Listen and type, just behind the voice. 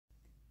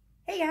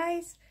Hey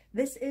guys,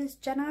 this is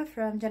Jenna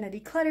from Jenna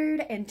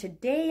Decluttered, and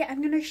today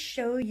I'm going to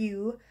show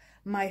you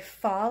my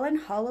fall and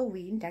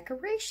Halloween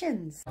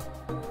decorations.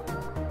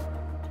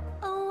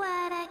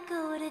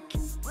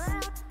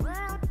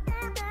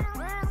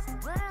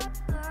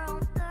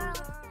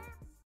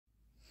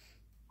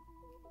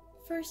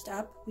 First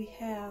up, we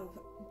have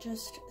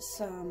just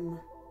some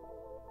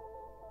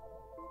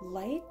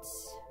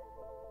lights,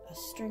 a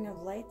string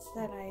of lights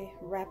that I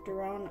wrapped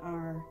around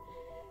our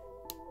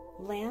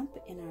lamp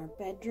in our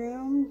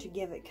bedroom to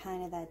give it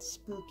kind of that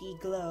spooky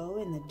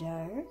glow in the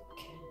dark.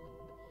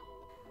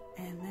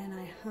 And then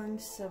I hung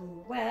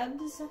some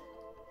webs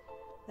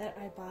that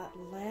I bought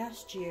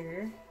last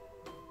year.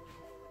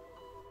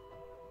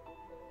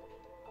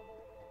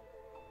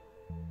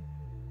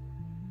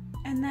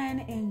 And then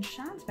in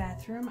Sean's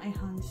bathroom I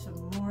hung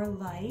some more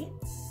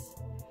lights,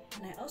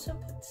 and I also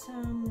put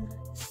some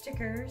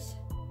stickers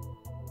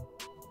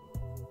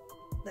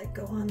that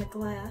go on the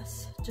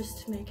glass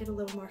just to make it a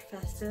little more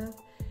festive,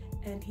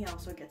 and he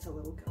also gets a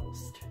little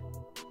ghost.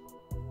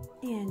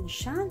 In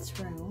Sean's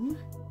room,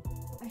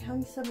 I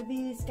hung some of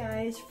these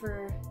guys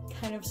for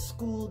kind of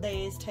school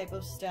days type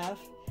of stuff,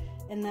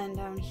 and then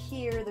down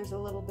here there's a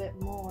little bit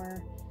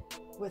more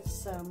with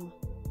some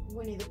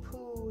Winnie the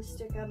Pooh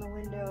stick on the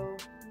window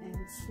and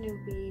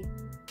Snoopy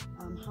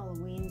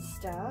Halloween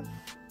stuff.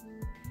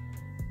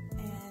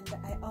 And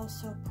I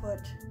also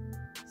put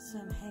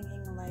some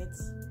hanging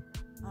lights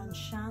on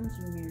Sean's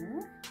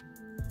mirror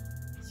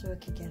so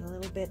it could get a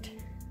little bit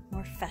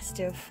more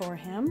festive for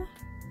him.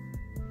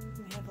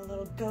 We have a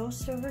little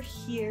ghost over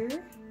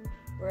here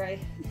where I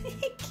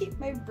keep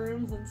my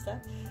brooms and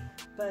stuff,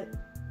 but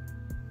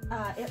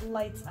it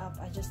lights up.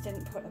 I just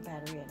didn't put a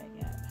battery in it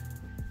yet.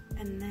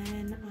 And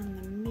then on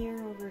the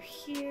mirror over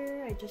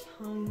here I just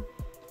hung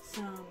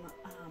some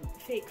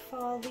fake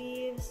fall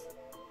leaves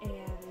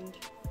and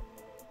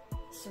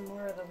some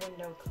more of the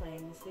window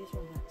clings. These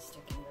were not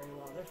sticking very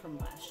well. They're from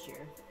last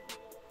year.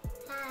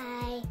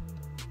 Hi,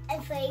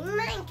 I'm playing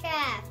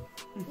Minecraft.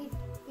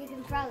 You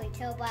can probably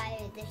tell by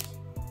this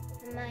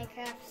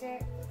Minecraft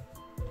shirt.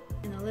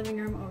 In the living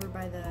room over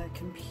by the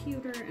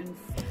computer, and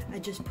I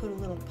just put a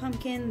little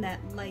pumpkin that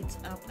lights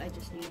up. I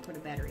just need to put a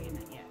battery in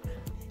it yet.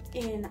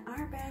 In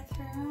our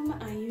bathroom,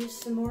 I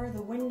used some more of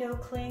the window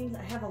clings.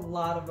 I have a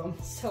lot of them,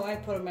 so I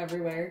put them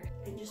everywhere.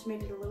 And just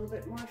made it a little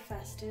bit more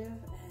festive.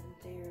 And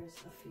there's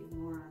a few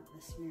more on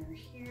this mirror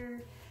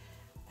here.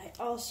 I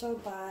also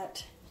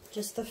bought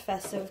just the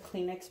festive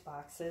Kleenex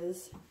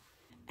boxes.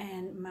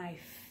 And my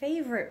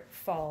favorite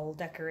fall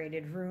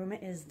decorated room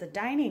is the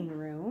dining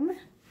room.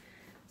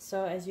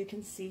 So as you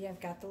can see,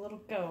 I've got the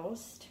little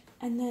ghost.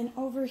 And then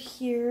over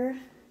here,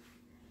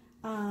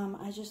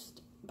 I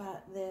just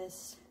bought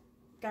this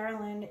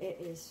garland.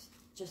 It is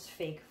just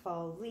fake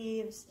fall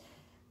leaves,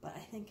 but I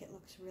think it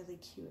looks really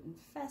cute and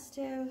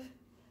festive.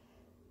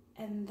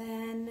 And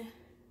then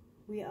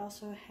we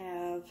also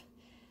have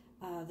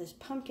this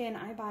pumpkin.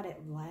 I bought it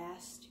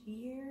last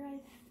year, I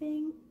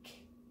think,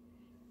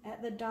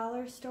 at the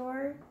dollar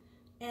store.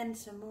 And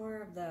some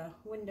more of the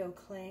window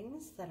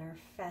clings that are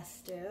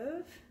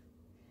festive.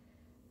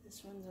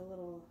 This one's a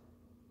little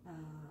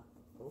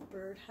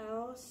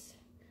birdhouse.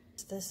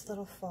 This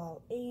little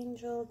fall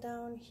angel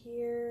down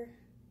here.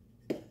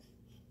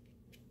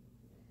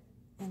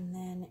 And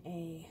then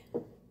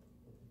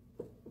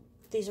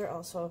these are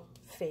also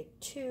fake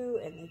too,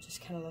 and they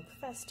just kind of look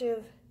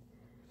festive.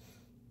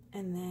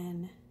 And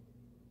then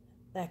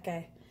that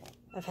guy,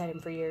 I've had him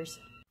for years.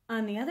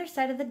 On the other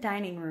side of the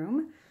dining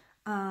room,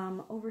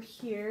 over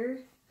here,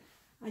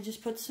 I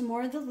just put some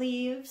more of the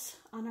leaves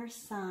on our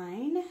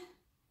sign.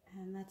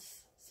 And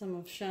that's some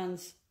of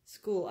Sean's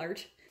school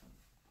art.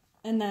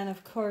 And then,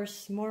 of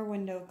course, more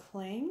window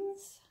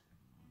clings.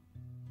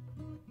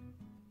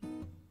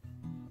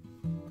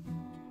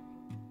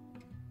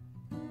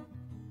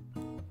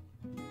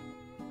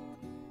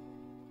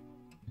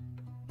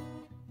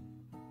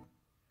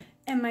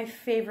 And my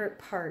favorite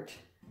part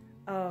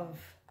of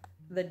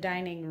the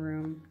dining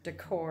room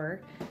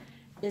decor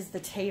is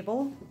the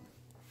table.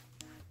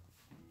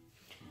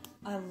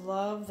 I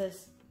love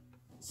this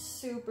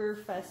super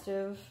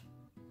festive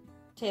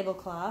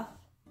tablecloth.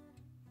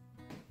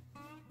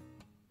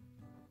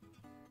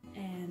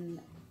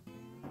 And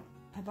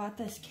I bought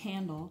this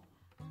candle,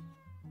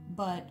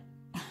 but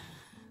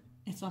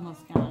it's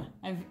almost gone.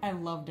 I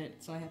loved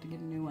it, so I had to get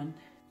a new one.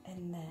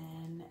 And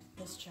then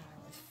this jar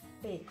with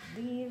fake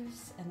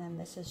leaves, and then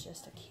this is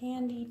just a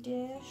candy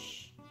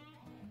dish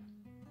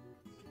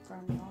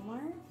from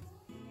Wal-Mart.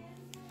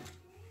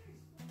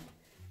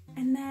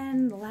 And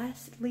then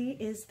lastly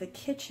is the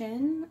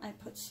kitchen. I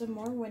put some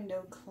more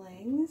window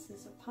clings.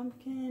 There's a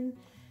pumpkin,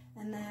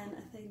 and then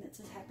a thing that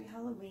says Happy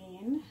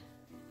Halloween.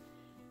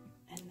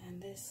 And then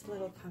this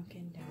little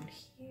pumpkin down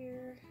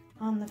here.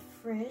 On the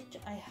fridge,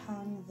 I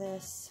hung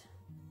this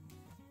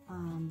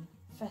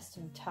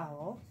festive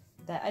towel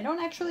that I don't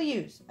actually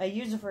use. I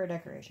use it for a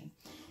decoration.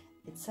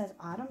 It says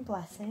Autumn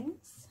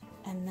Blessings.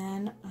 And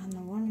then on the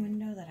one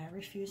window that I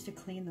refuse to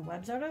clean the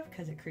webs out of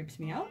because it creeps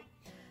me out,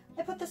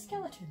 I put the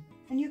skeleton.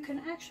 And you can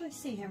actually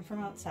see him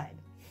from outside.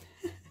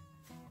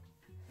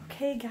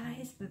 Okay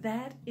guys,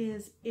 that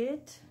is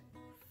it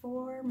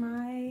for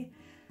my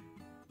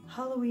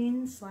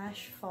Halloween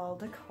 / fall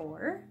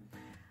decor.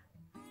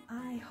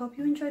 I hope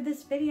you enjoyed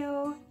this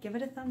video. Give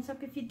it a thumbs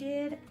up if you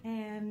did,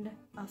 and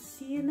I'll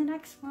see you in the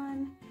next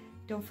one.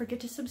 Don't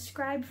forget to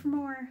subscribe for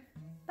more.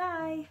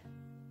 Bye!